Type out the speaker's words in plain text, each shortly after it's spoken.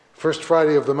First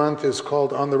Friday of the month is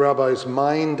called On the Rabbi's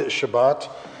Mind Shabbat,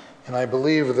 and I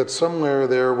believe that somewhere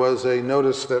there was a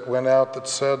notice that went out that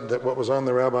said that what was on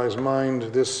the rabbi's mind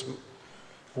this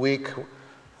week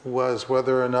was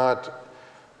whether or not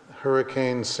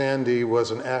Hurricane Sandy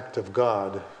was an act of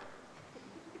God.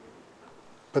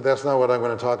 But that's not what I'm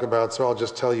going to talk about, so I'll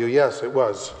just tell you, yes, it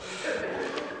was.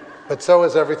 But so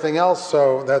is everything else,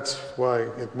 so that's why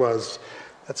it was.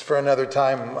 That's for another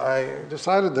time. I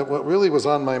decided that what really was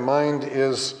on my mind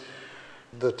is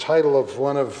the title of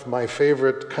one of my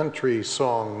favorite country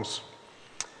songs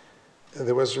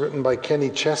that was written by Kenny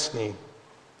Chesney,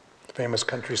 famous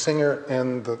country singer,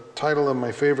 and the title of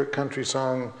my favorite country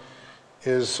song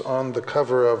is on the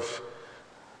cover of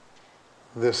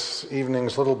this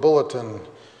evening's little bulletin.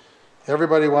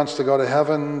 Everybody wants to go to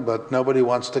heaven, but nobody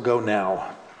wants to go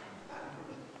now.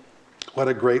 What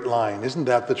a great line. Isn't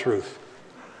that the truth?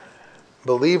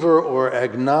 Believer or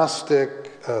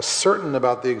agnostic, certain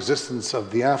about the existence of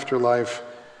the afterlife,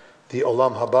 the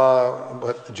Olam Haba,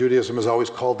 what Judaism has always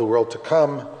called the world to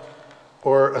come,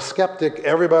 or a skeptic,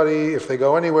 everybody, if they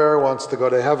go anywhere, wants to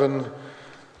go to heaven,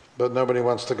 but nobody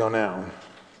wants to go now.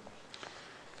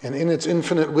 And in its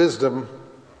infinite wisdom,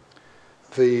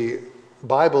 the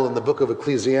Bible in the book of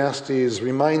Ecclesiastes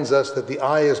reminds us that the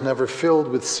eye is never filled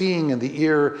with seeing and the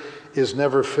ear is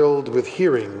never filled with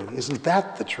hearing. Isn't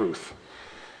that the truth?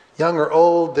 Young or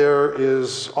old, there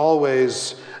is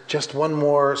always just one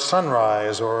more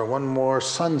sunrise or one more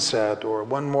sunset or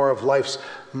one more of life's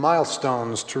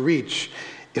milestones to reach.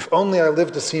 If only I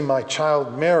live to see my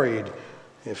child married,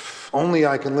 if only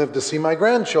I can live to see my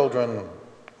grandchildren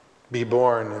be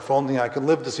born, if only I can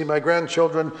live to see my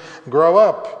grandchildren grow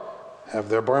up, have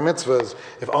their bar mitzvahs,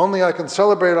 if only I can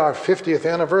celebrate our 50th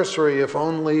anniversary, if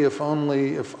only, if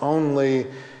only, if only,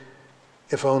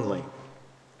 if only.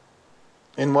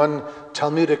 In one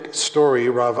Talmudic story,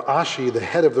 Rav Ashi, the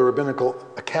head of the Rabbinical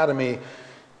Academy,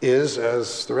 is,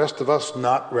 as the rest of us,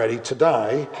 not ready to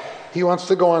die. He wants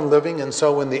to go on living, and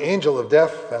so when the angel of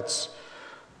death, that's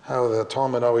how the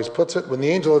Talmud always puts it, when the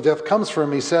angel of death comes for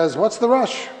him, he says, "What's the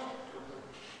rush?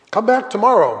 Come back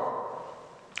tomorrow.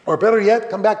 Or better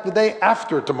yet, come back the day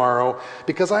after tomorrow,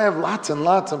 because I have lots and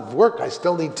lots of work I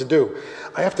still need to do.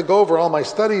 I have to go over all my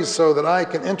studies so that I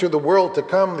can enter the world to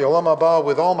come, the Olam Haba,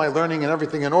 with all my learning and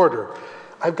everything in order.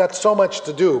 I've got so much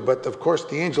to do." But of course,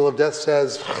 the angel of death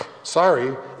says,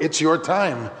 "Sorry, it's your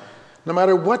time. No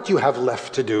matter what you have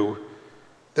left to do,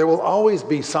 there will always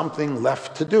be something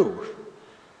left to do."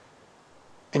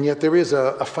 And yet there is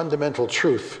a fundamental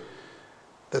truth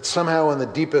that somehow in the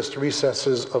deepest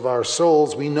recesses of our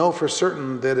souls, we know for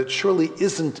certain that it surely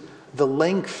isn't the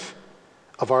length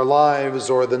of our lives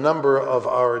or the number of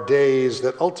our days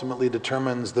that ultimately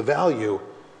determines the value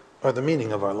or the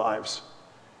meaning of our lives.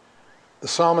 The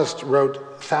psalmist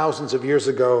wrote thousands of years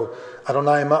ago,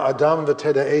 "Adonai ma Adam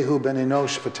v'teda'ehu ben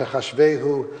enosh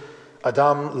v'techashvehu,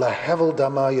 Adam lahevel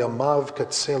dama yamav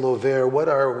katselover." What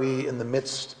are we in the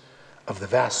midst of the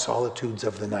vast solitudes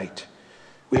of the night?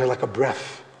 We are like a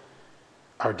breath.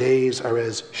 Our days are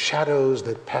as shadows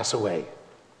that pass away.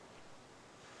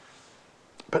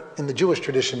 But in the Jewish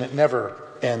tradition, it never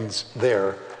ends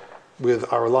there,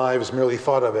 with our lives merely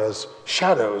thought of as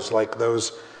shadows, like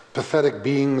those pathetic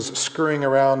beings scurrying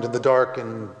around in the dark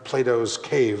in Plato's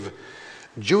cave.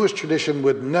 Jewish tradition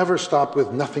would never stop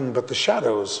with nothing but the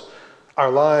shadows. Our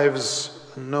lives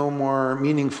no more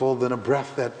meaningful than a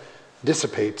breath that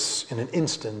dissipates in an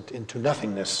instant into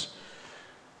nothingness.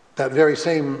 That very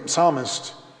same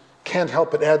psalmist can't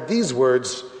help but add these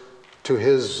words to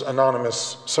his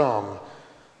anonymous psalm.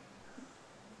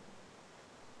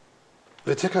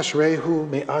 V'tikashrehu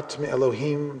me'at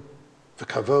me'elohim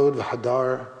v'kavod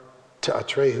v'hadar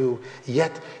te'atrehu.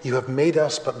 Yet you have made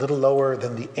us but little lower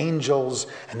than the angels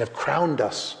and have crowned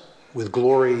us with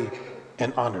glory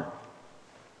and honor.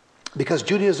 Because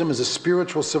Judaism is a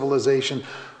spiritual civilization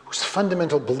whose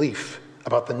fundamental belief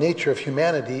about the nature of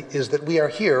humanity is that we are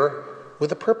here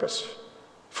with a purpose,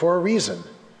 for a reason.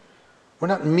 We're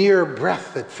not mere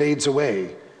breath that fades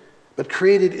away, but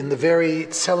created in the very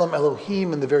Tselem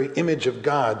Elohim, in the very image of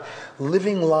God,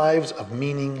 living lives of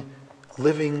meaning,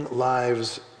 living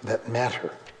lives that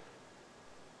matter,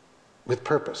 with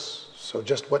purpose. So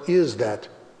just what is that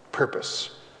purpose?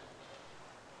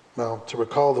 Well, to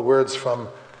recall the words from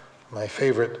my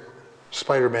favorite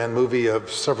Spider-Man movie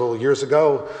of several years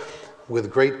ago, with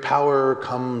great power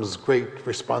comes great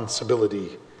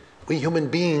responsibility. We human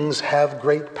beings have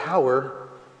great power,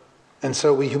 and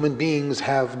so we human beings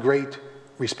have great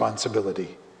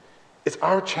responsibility. It's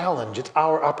our challenge, it's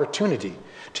our opportunity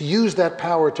to use that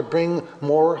power to bring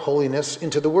more holiness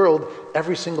into the world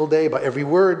every single day by every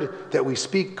word that we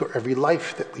speak, or every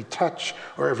life that we touch,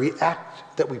 or every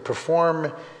act that we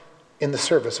perform in the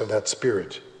service of that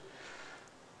Spirit.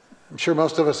 I'm sure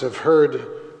most of us have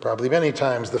heard, probably many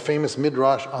times, the famous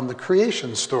midrash on the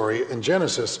creation story in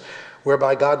Genesis,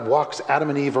 whereby God walks Adam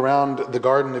and Eve around the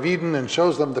Garden of Eden and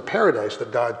shows them the paradise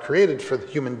that God created for the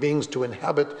human beings to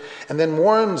inhabit, and then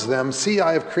warns them, "See,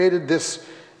 I have created this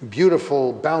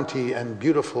beautiful bounty and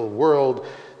beautiful world.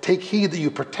 Take heed that you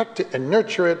protect it and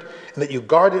nurture it, and that you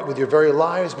guard it with your very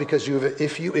lives, because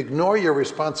if you ignore your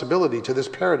responsibility to this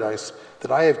paradise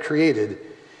that I have created,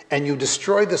 and you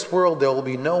destroy this world, there will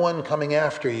be no one coming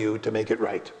after you to make it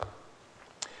right."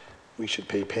 We should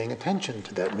be paying attention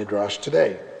to that midrash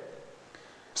today.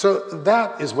 So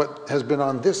that is what has been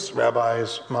on this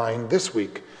rabbi's mind this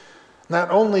week.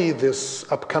 Not only this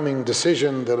upcoming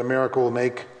decision that America will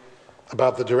make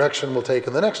about the direction we'll take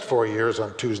in the next 4 years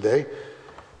on Tuesday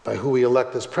by who we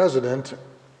elect as president,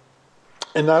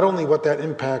 and not only what that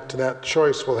impact, that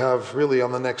choice will have really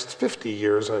on the next 50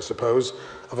 years, I suppose,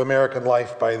 of American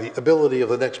life by the ability of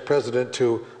the next president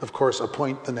to, of course,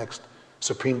 appoint the next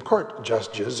Supreme Court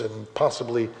judges and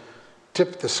possibly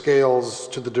tip the scales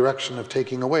to the direction of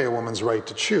taking away a woman's right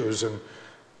to choose and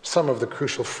some of the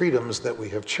crucial freedoms that we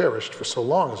have cherished for so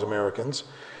long as Americans.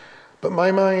 But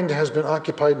my mind has been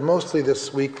occupied mostly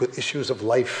this week with issues of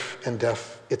life and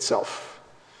death itself.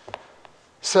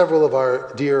 Several of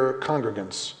our dear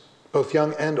congregants, both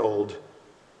young and old,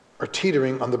 are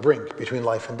teetering on the brink between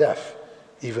life and death,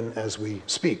 even as we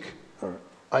speak, or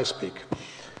I speak.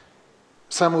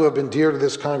 Some who have been dear to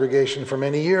this congregation for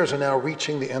many years are now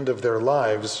reaching the end of their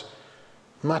lives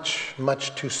much,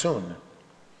 much too soon.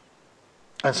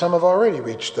 And some have already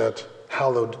reached that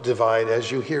hallowed divide,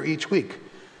 as you hear each week,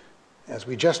 as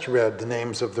we just read the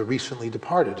names of the recently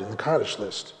departed in the Kaddish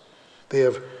list. They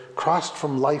have crossed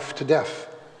from life to death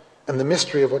and the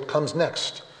mystery of what comes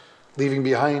next, leaving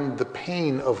behind the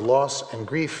pain of loss and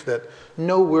grief that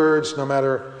no words, no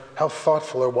matter how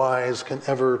thoughtful or wise, can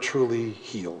ever truly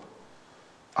heal.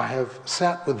 I have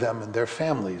sat with them and their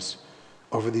families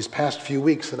over these past few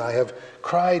weeks, and I have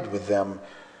cried with them,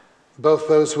 both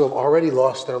those who have already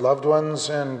lost their loved ones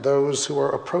and those who are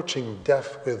approaching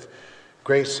death with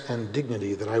grace and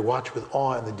dignity that I watch with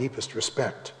awe and the deepest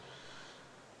respect.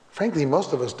 Frankly,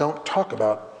 most of us don't talk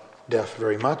about death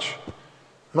very much.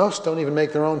 Most don't even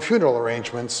make their own funeral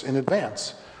arrangements in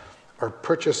advance, or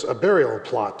purchase a burial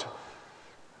plot,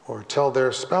 or tell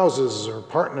their spouses or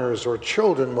partners or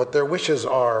children what their wishes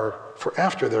are for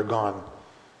after they're gone,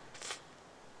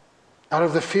 out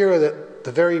of the fear that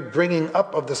the very bringing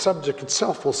up of the subject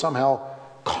itself will somehow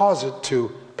cause it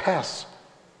to pass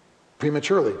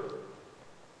prematurely.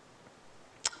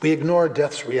 We ignore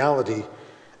death's reality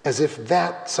as if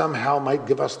that somehow might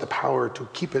give us the power to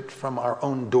keep it from our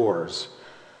own doors.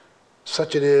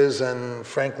 Such it is, and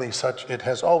frankly, such it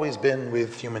has always been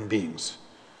with human beings.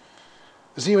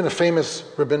 There's even a famous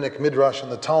rabbinic midrash in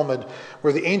the Talmud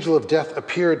where the angel of death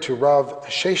appeared to Rav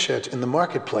Sheshet in the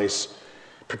marketplace,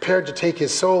 prepared to take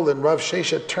his soul, and Rav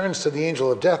Sheshet turns to the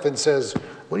angel of death and says,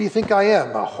 "What do you think I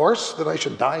am, a horse that I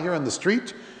should die here in the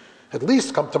street? At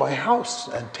least come to my house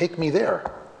and take me there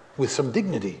with some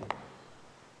dignity."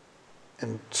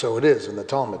 And so it is in the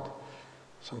Talmud.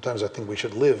 Sometimes I think we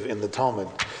should live in the Talmud.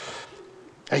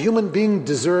 A human being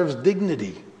deserves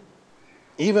dignity,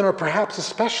 even or perhaps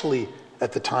especially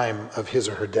at the time of his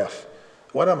or her death.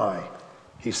 "What am I?"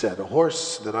 he said, "a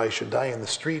horse that I should die in the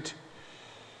street?"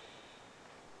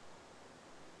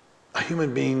 A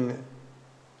human being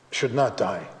should not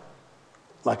die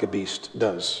like a beast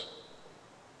does.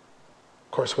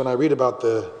 Of course, when I read about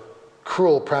the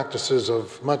cruel practices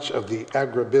of much of the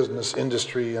agribusiness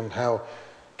industry and how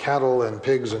cattle and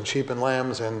pigs and sheep and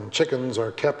lambs and chickens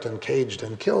are kept and caged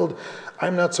and killed,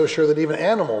 I'm not so sure that even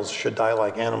animals should die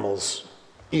like animals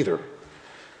either.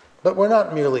 But we're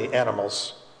not merely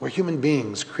animals. We're human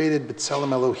beings, created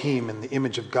b'tselem Elohim, in the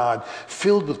image of God,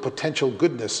 filled with potential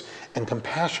goodness and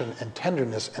compassion and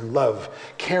tenderness and love,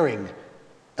 caring,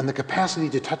 and the capacity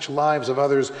to touch lives of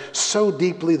others so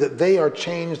deeply that they are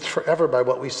changed forever by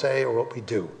what we say or what we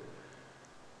do.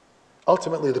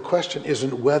 Ultimately, the question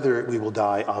isn't whether we will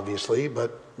die, obviously,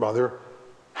 but rather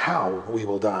how we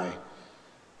will die.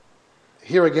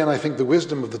 Here again, I think the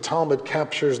wisdom of the Talmud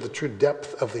captures the true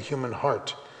depth of the human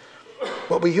heart.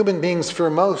 What we human beings fear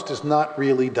most is not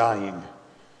really dying.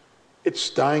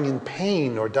 It's dying in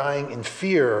pain, or dying in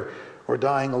fear, or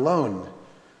dying alone.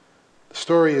 The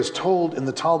story is told in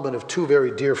the Talmud of two very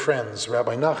dear friends,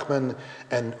 Rabbi Nachman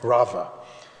and Rava.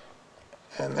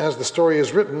 And as the story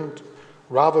is written,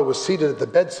 Rava was seated at the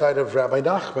bedside of Rabbi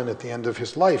Nachman at the end of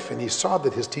his life, and he saw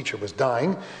that his teacher was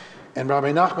dying. And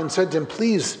Rabbi Nachman said to him,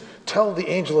 "Please tell the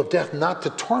angel of death not to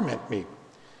torment me."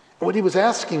 And what he was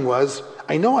asking was,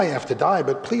 "I know I have to die,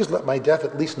 but please let my death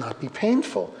at least not be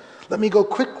painful. Let me go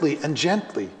quickly and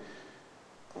gently."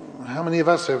 How many of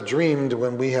us have dreamed,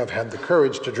 when we have had the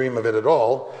courage to dream of it at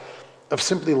all, of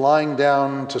simply lying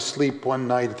down to sleep one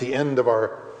night at the end of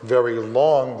our very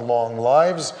long, long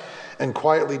lives and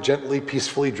quietly, gently,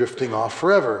 peacefully drifting off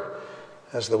forever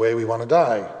as the way we want to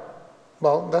die?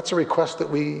 Well, that's a request that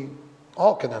we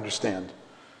all can understand.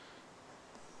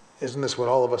 Isn't this what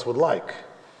all of us would like?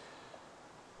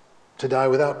 To die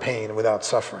without pain and without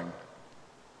suffering.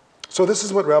 So this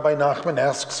is what Rabbi Nachman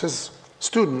asks his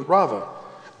student, Rava.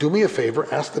 "Do me a favor,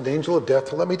 ask the angel of death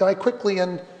to let me die quickly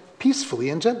and peacefully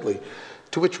and gently."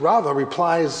 To which Rava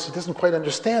replies, he doesn't quite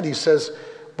understand. He says,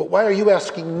 "But why are you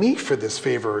asking me for this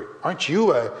favor? Aren't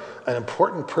you an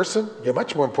important person? You're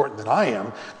much more important than I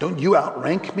am. Don't you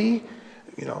outrank me?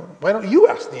 Why don't you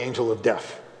ask the angel of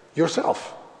death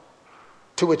yourself?"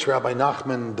 To which Rabbi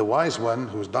Nachman, the wise one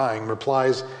who's dying,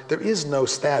 replies, "There is no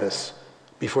status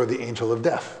before the angel of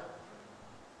death.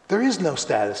 There is no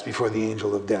status before the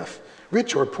angel of death.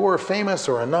 Rich or poor, famous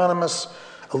or anonymous,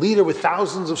 a leader with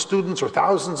thousands of students or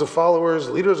thousands of followers,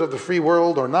 leaders of the free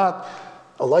world or not,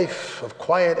 a life of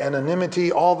quiet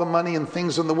anonymity, all the money and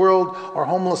things in the world, or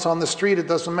homeless on the street, it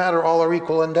doesn't matter, all are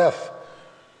equal in death.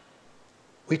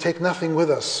 We take nothing with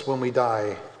us when we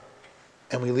die,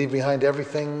 and we leave behind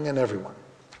everything and everyone.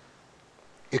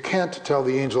 You can't tell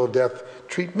the angel of death,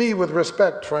 treat me with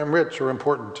respect for I'm rich or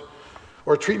important,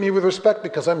 or treat me with respect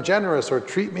because I'm generous, or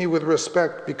treat me with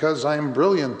respect because I'm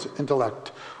brilliant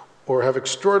intellect, or have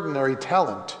extraordinary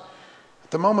talent.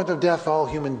 At the moment of death, all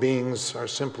human beings are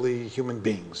simply human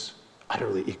beings,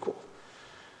 utterly equal.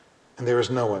 And there is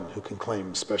no one who can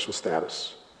claim special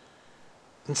status.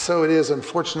 And so it is,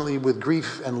 unfortunately, with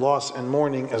grief and loss and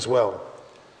mourning as well.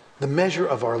 The measure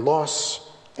of our loss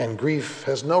and grief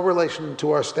has no relation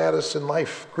to our status in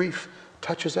life. Grief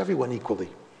touches everyone equally.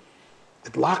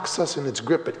 It locks us in its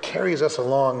grip. It carries us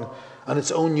along on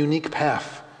its own unique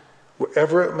path.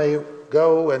 Wherever it may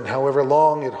go and however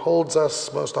long, it holds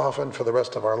us most often for the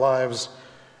rest of our lives,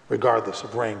 regardless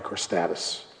of rank or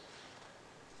status.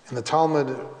 In the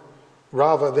Talmud,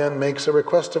 Rava then makes a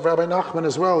request of Rabbi Nachman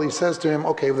as well. He says to him,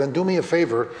 "Okay, well then do me a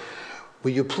favor.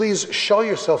 Will you please show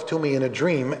yourself to me in a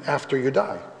dream after you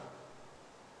die?"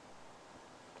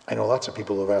 I know lots of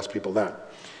people who have asked people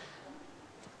that.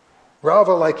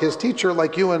 Rava, like his teacher,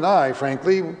 like you and I,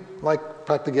 frankly, like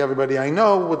practically everybody I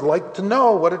know, would like to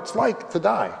know what it's like to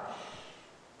die.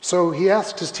 So he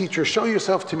asks his teacher, "Show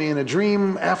yourself to me in a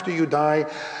dream after you die,"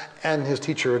 and his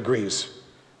teacher agrees.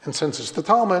 And since it's the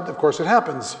Talmud, of course it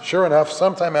happens. Sure enough,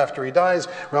 sometime after he dies,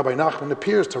 Rabbi Nachman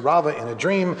appears to Rava in a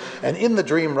dream, and in the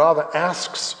dream, Rava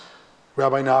asks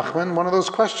Rabbi Nachman one of those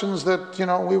questions that,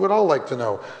 we would all like to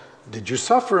know. Did you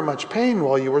suffer much pain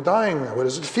while you were dying? What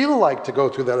does it feel like to go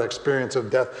through that experience of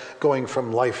death, going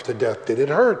from life to death? Did it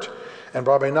hurt? And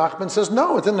Rabbi Nachman says,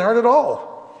 no, it didn't hurt at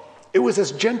all. It was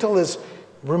as gentle as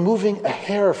removing a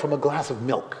hair from a glass of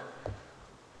milk,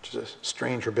 which is a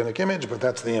strange rabbinic image, but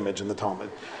that's the image in the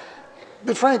Talmud.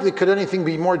 But frankly, could anything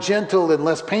be more gentle and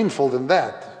less painful than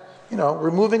that?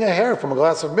 Removing a hair from a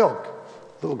glass of milk.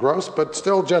 A little gross, but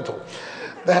still gentle.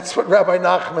 That's what Rabbi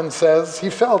Nachman says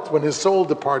he felt when his soul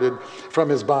departed from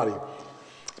his body.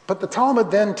 But the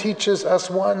Talmud then teaches us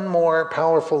one more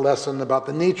powerful lesson about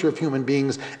the nature of human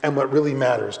beings and what really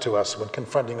matters to us when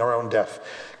confronting our own death.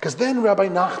 Because then Rabbi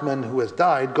Nachman, who has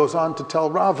died, goes on to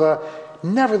tell Rava,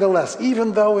 nevertheless,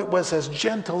 even though it was as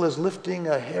gentle as lifting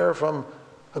a hair from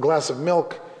a glass of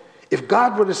milk, if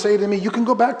God were to say to me, you can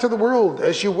go back to the world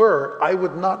as you were, I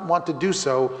would not want to do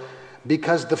so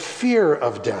because the fear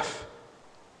of death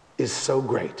is so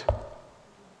great.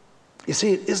 You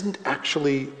see, it isn't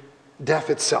actually death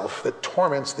itself that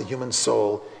torments the human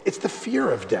soul. It's the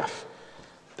fear of death.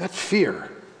 That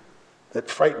fear that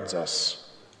frightens us.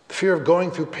 The fear of going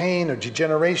through pain or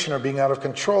degeneration or being out of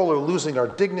control or losing our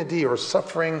dignity or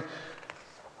suffering.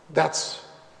 That's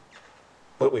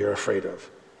what we are afraid of.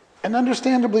 And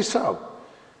understandably so.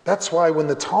 That's why when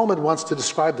the Talmud wants to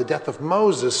describe the death of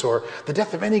Moses or the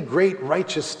death of any great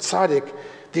righteous tzaddik,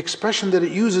 the expression that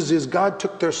it uses is God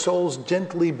took their souls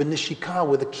gently benishika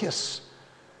with a kiss.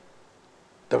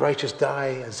 The righteous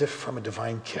die as if from a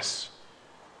divine kiss.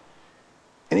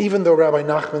 And even though Rabbi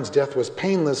Nachman's death was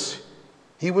painless,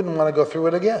 he wouldn't want to go through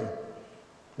it again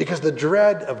because the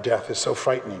dread of death is so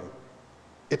frightening.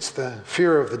 It's the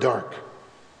fear of the dark,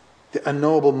 the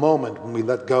unknowable moment when we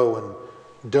let go and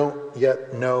don't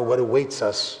yet know what awaits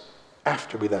us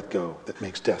after we let go that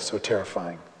makes death so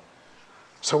terrifying.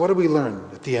 So what do we learn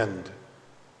at the end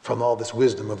from all this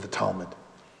wisdom of the Talmud?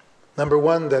 Number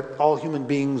one, that all human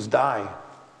beings die,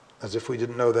 as if we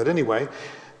didn't know that anyway,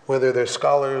 whether they're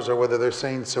scholars or whether they're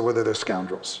saints or whether they're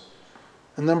scoundrels.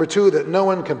 And number two, that no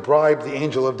one can bribe the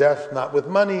angel of death, not with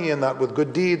money and not with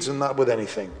good deeds and not with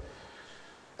anything.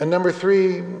 And number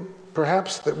three,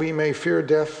 perhaps that we may fear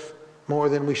death more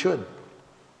than we should.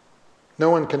 No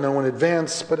one can know in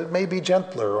advance, but it may be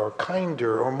gentler or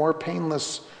kinder or more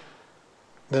painless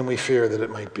than we fear that it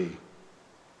might be.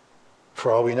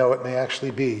 For all we know, it may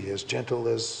actually be as gentle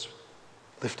as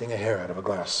lifting a hair out of a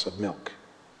glass of milk.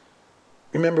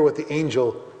 Remember what the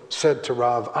angel said to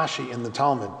Rav Ashi in the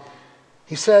Talmud.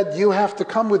 He said, "You have to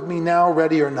come with me now,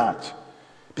 ready or not,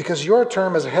 because your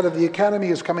term as head of the academy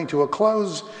is coming to a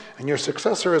close, and your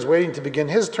successor is waiting to begin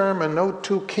his term, and no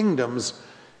two kingdoms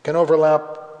can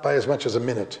overlap by as much as a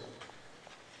minute."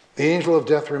 The angel of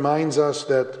death reminds us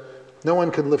that no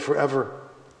one can live forever.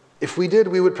 If we did,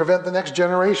 we would prevent the next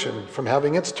generation from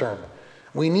having its turn.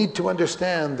 We need to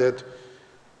understand that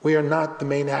we are not the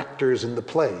main actors in the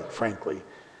play, frankly.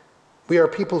 We are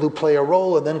people who play a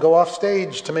role and then go off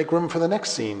stage to make room for the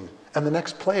next scene and the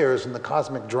next players in the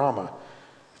cosmic drama.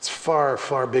 It's far,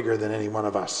 far bigger than any one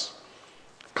of us.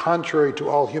 Contrary to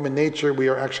all human nature, we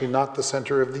are actually not the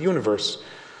center of the universe.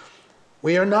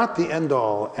 We are not the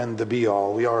end-all and the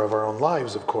be-all. We are of our own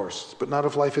lives, of course, but not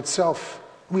of life itself.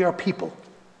 We are people.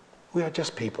 We are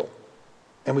just people.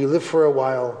 And we live for a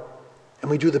while, and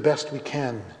we do the best we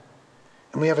can.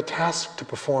 And we have a task to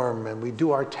perform, and we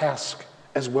do our task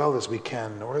as well as we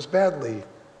can, or as badly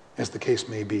as the case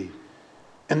may be.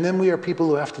 And then we are people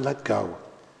who have to let go,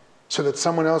 so that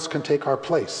someone else can take our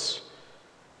place.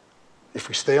 If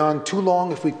we stay on too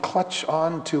long, if we clutch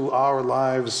on to our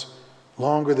lives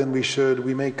longer than we should,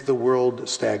 we make the world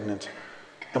stagnant,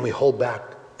 and we hold back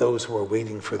those who are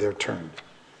waiting for their turn.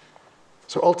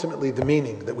 So ultimately, the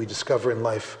meaning that we discover in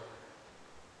life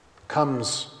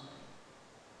comes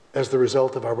as the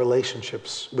result of our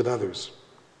relationships with others,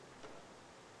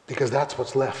 because that's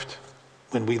what's left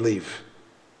when we leave.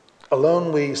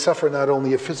 Alone, we suffer not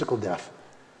only a physical death,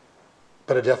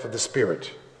 but a death of the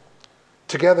spirit.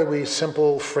 Together, we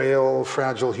simple, frail,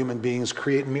 fragile human beings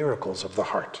create miracles of the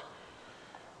heart.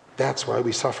 That's why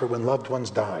we suffer when loved ones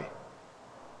die.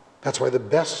 That's why the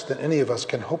best that any of us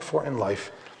can hope for in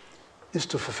life is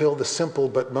to fulfill the simple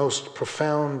but most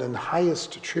profound and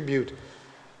highest tribute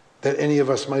that any of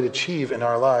us might achieve in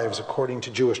our lives according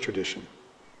to Jewish tradition.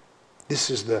 This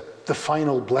is the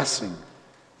final blessing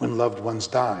when loved ones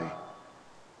die.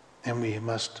 And we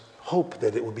must hope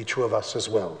that it will be true of us as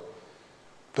well.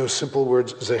 Those simple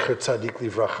words, Zecher Tzadik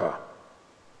Livracha,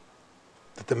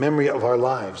 that the memory of our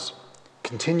lives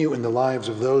continue in the lives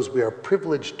of those we are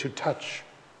privileged to touch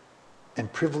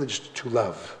and privileged to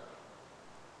love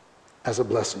as a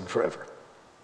blessing forever.